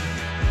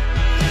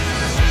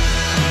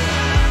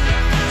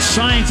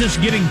 Scientists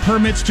getting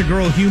permits to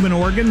grow human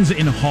organs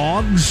in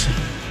hogs.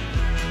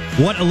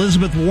 What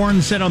Elizabeth Warren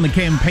said on the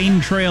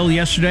campaign trail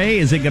yesterday,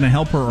 is it going to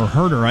help her or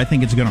hurt her? I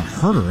think it's going to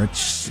hurt her.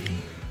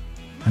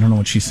 I don't know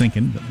what she's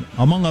thinking, but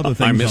among other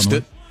things. I missed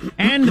it.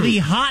 And the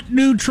hot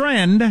new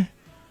trend,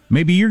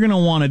 maybe you're going to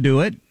want to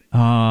do it.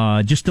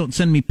 Just don't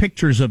send me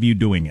pictures of you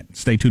doing it.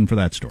 Stay tuned for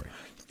that story.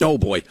 Oh,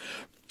 boy.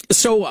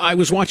 So I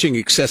was watching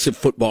excessive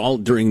football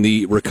during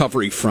the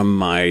recovery from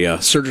my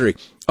surgery.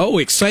 Oh,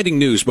 exciting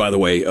news, by the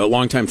way.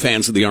 Longtime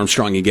fans of the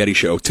Armstrong and Getty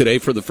Show. Today,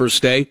 for the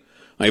first day,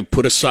 I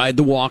put aside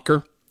the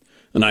walker,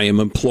 and I am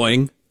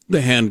employing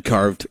the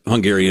hand-carved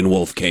Hungarian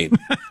wolf cane.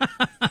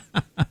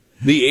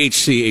 The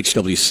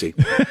HCHWC.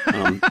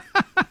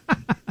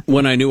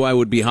 When I knew I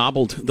would be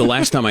hobbled the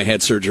last time I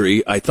had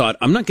surgery, I thought,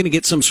 I'm not going to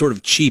get some sort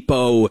of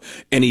cheapo,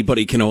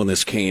 anybody can own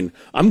this cane.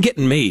 I'm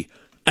getting me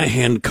a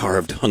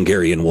hand-carved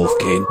Hungarian wolf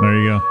cane. There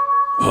you go.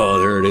 Oh,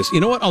 there it is. You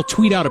know what? I'll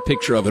tweet out a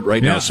picture of it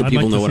right now so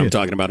people know what I'm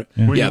talking about.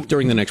 Yeah,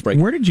 during the next break.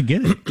 Where did you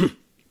get it?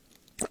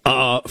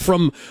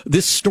 From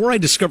this store I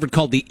discovered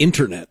called The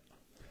Internet.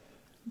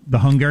 The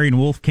Hungarian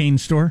wolf cane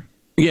store?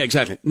 Yeah,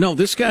 exactly. No,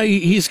 this guy,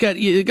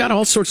 you got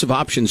all sorts of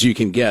options you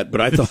can get, but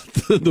I thought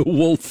the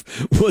wolf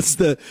was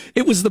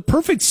the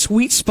perfect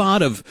sweet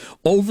spot of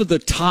over the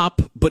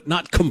top, but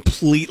not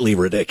completely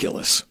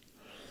ridiculous.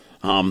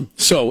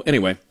 So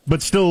anyway,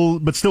 but still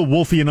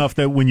wolfy enough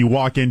that when you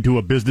walk into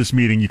a business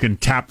meeting, you can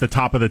tap the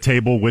top of the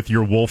table with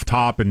your wolf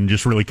top and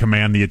just really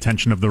command the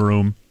attention of the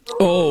room.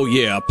 Oh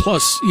yeah.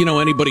 Plus,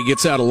 anybody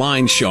gets out of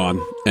line,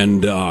 Sean,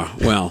 and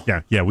well,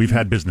 yeah, we've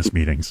had business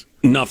meetings.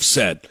 Enough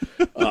said.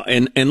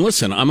 And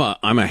listen, I'm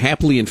a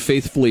happily and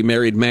faithfully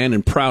married man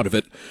and proud of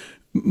it.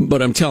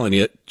 But I'm telling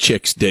you,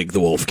 chicks dig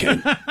the wolf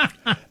cane.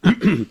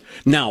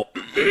 Now,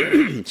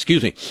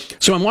 excuse me.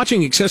 So I'm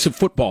watching excessive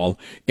football,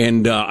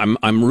 and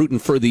I'm rooting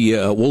for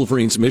the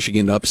Wolverines of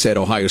Michigan to upset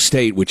Ohio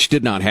State, which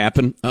did not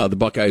happen. The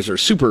Buckeyes are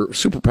super,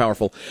 super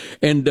powerful.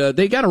 And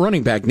they got a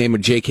running back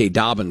named J.K.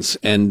 Dobbins,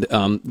 and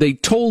they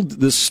told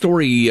this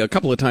story a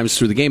couple of times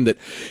through the game that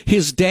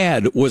his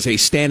dad was a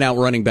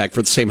standout running back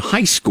for the same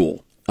high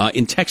school.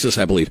 In Texas,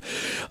 I believe.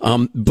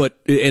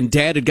 And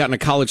Dad had gotten a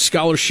college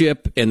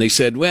scholarship, and they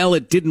said, well,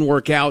 it didn't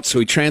work out, so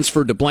he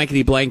transferred to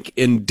blankety blank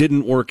and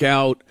didn't work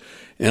out.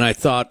 And I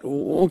thought,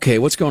 okay,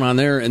 what's going on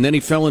there? And then he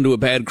fell into a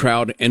bad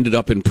crowd, ended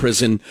up in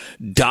prison,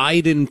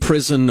 died in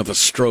prison of a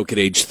stroke at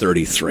age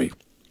 33.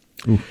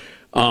 Oof.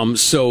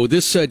 So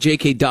this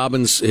J.K.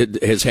 Dobbins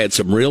has had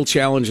some real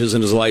challenges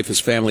in his life. His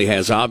family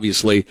has,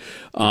 obviously.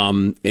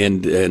 And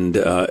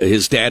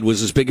his dad was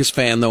his biggest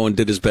fan, though, and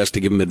did his best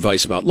to give him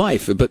advice about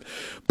life.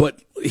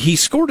 But he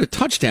scored a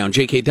touchdown,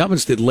 J.K.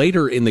 Dobbins did,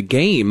 later in the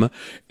game.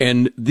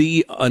 And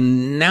the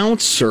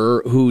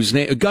announcer, whose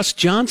name, Gus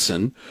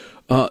Johnson,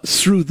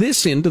 threw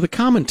this into the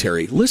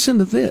commentary. Listen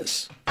to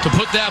this. to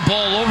put that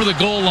ball over the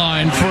goal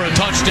line for a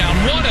touchdown.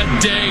 What a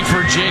day for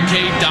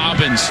J.K.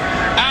 Dobbins.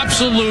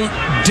 Absolute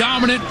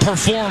dominant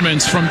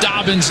performance from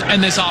Dobbins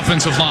and this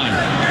offensive line.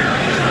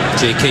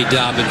 J.K.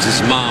 Dobbins'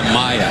 mom,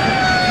 Maya,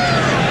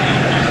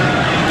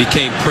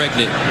 became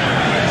pregnant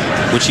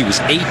when she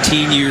was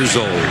 18 years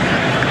old.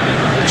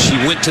 She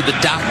went to the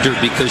doctor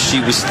because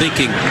she was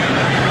thinking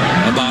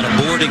about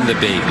aborting the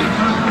baby,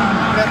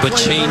 but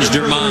changed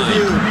her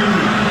mind.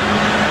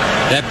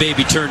 That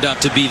baby turned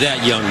out to be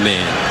that young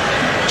man.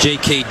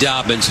 J.K.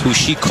 Dobbins, who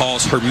she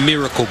calls her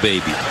miracle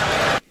baby.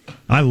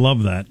 I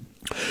love that.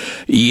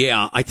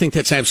 Yeah, I think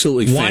that's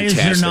absolutely fantastic.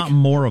 Why is there not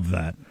more of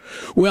that?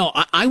 Well,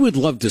 I would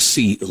love to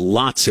see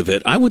lots of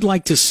it. I would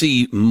like to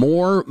see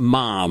more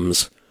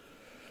moms,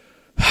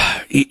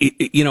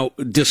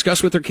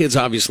 discuss with their kids,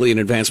 obviously, in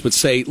advance, but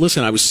say,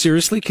 listen, I was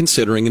seriously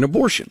considering an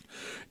abortion,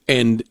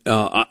 and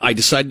I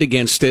decided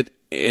against it.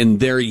 And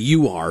there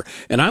you are.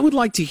 And I would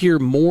like to hear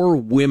more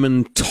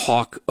women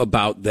talk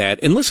about that.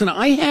 And listen,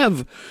 I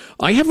have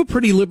a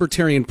pretty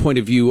libertarian point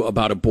of view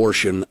about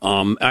abortion.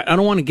 I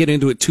don't want to get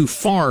into it too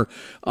far.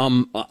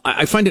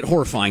 I find it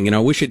horrifying, and I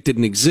wish it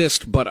didn't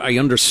exist, but I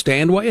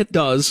understand why it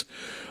does.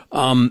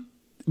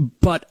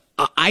 But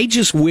I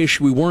just wish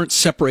we weren't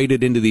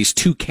separated into these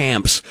two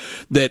camps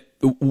that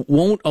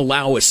won't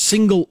allow a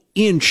single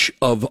inch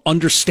of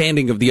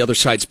understanding of the other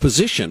side's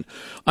position.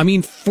 I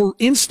mean, for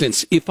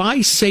instance, if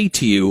I say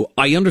to you,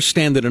 I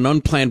understand that an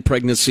unplanned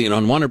pregnancy, an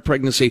unwanted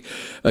pregnancy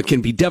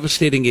can be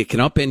devastating. It can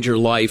upend your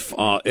life.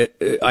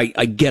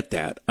 I get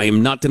that. I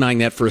am not denying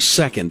that for a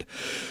second.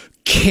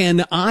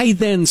 Can I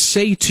then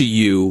say to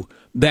you,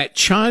 that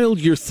child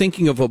you're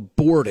thinking of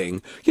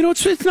aborting,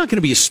 it's not going to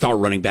be a star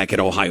running back at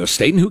Ohio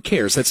State, and who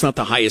cares? That's not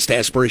the highest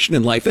aspiration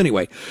in life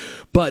anyway.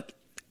 But,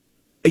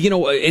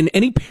 and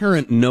any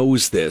parent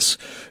knows this.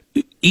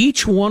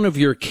 Each one of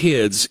your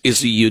kids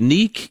is a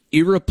unique,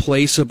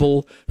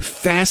 irreplaceable,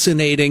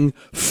 fascinating,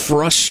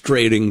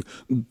 frustrating,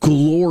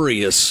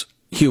 glorious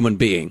human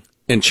being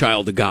and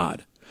child of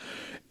God.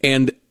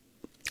 And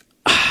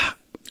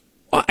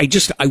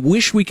I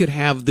wish we could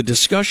have the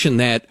discussion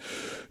that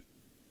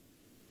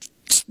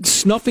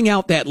snuffing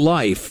out that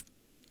life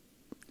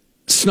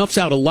snuffs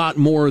out a lot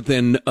more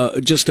than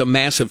just a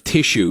mass of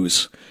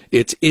tissues.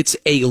 It's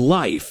a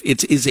life.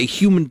 It is a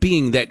human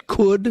being that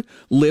could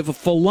live a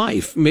full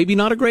life. Maybe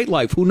not a great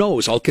life. Who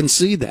knows? I'll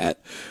concede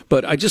that.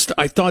 But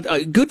I thought,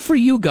 good for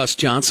you, Gus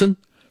Johnson,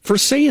 for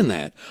saying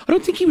that. I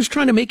don't think he was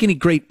trying to make any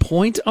great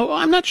point. Oh,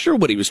 I'm not sure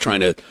what he was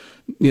trying to,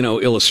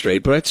 illustrate,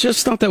 but I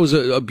just thought that was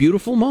a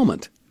beautiful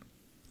moment.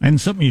 And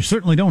something you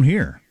certainly don't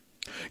hear.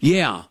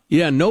 Yeah,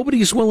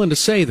 nobody's willing to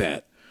say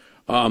that.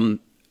 And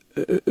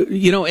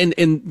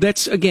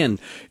that's, again,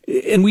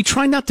 and we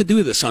try not to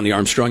do this on the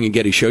Armstrong and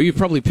Getty show. You've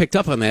probably picked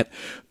up on that.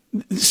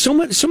 So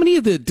many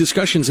of the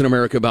discussions in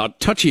America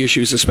about touchy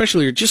issues,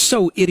 especially, are just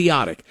so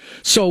idiotic.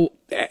 So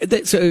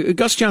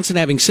Gus Johnson,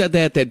 having said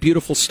that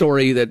beautiful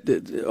story,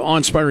 that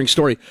awe-inspiring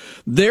story,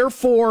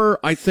 therefore,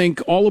 I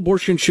think all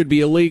abortion should be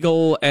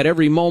illegal at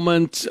every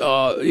moment,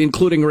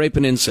 including rape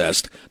and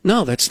incest.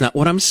 No, that's not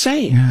what I'm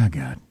saying. Oh,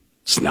 God.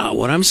 It's not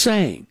what I'm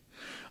saying.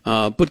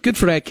 But good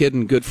for that kid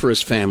and good for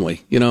his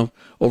family,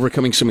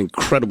 overcoming some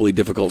incredibly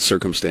difficult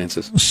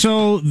circumstances.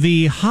 So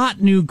the hot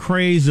new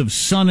craze of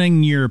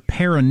sunning your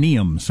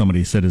perineum,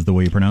 somebody said is the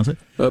way you pronounce it?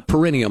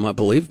 Perineum, I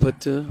believe,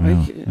 but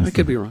I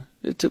could be wrong.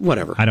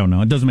 Whatever. I don't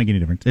know. It doesn't make any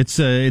difference. It's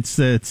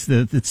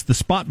the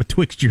spot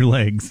betwixt your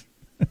legs.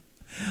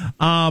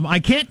 I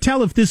can't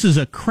tell if this is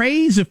a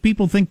craze, if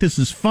people think this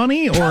is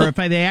funny, or if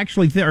they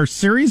actually are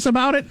serious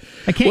about it.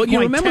 I can't. Well, you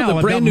quite remember tell.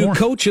 the brand new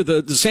coach of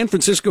the San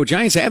Francisco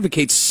Giants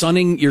advocates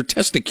sunning your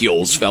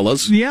testicles,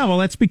 fellas. Yeah, well,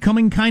 that's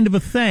becoming kind of a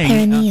thing.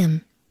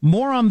 Perineum.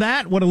 More on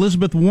that, what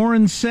Elizabeth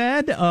Warren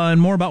said, and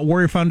more about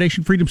Warrior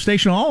Foundation Freedom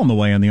Station, all on the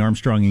way on the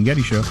Armstrong and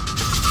Getty Show.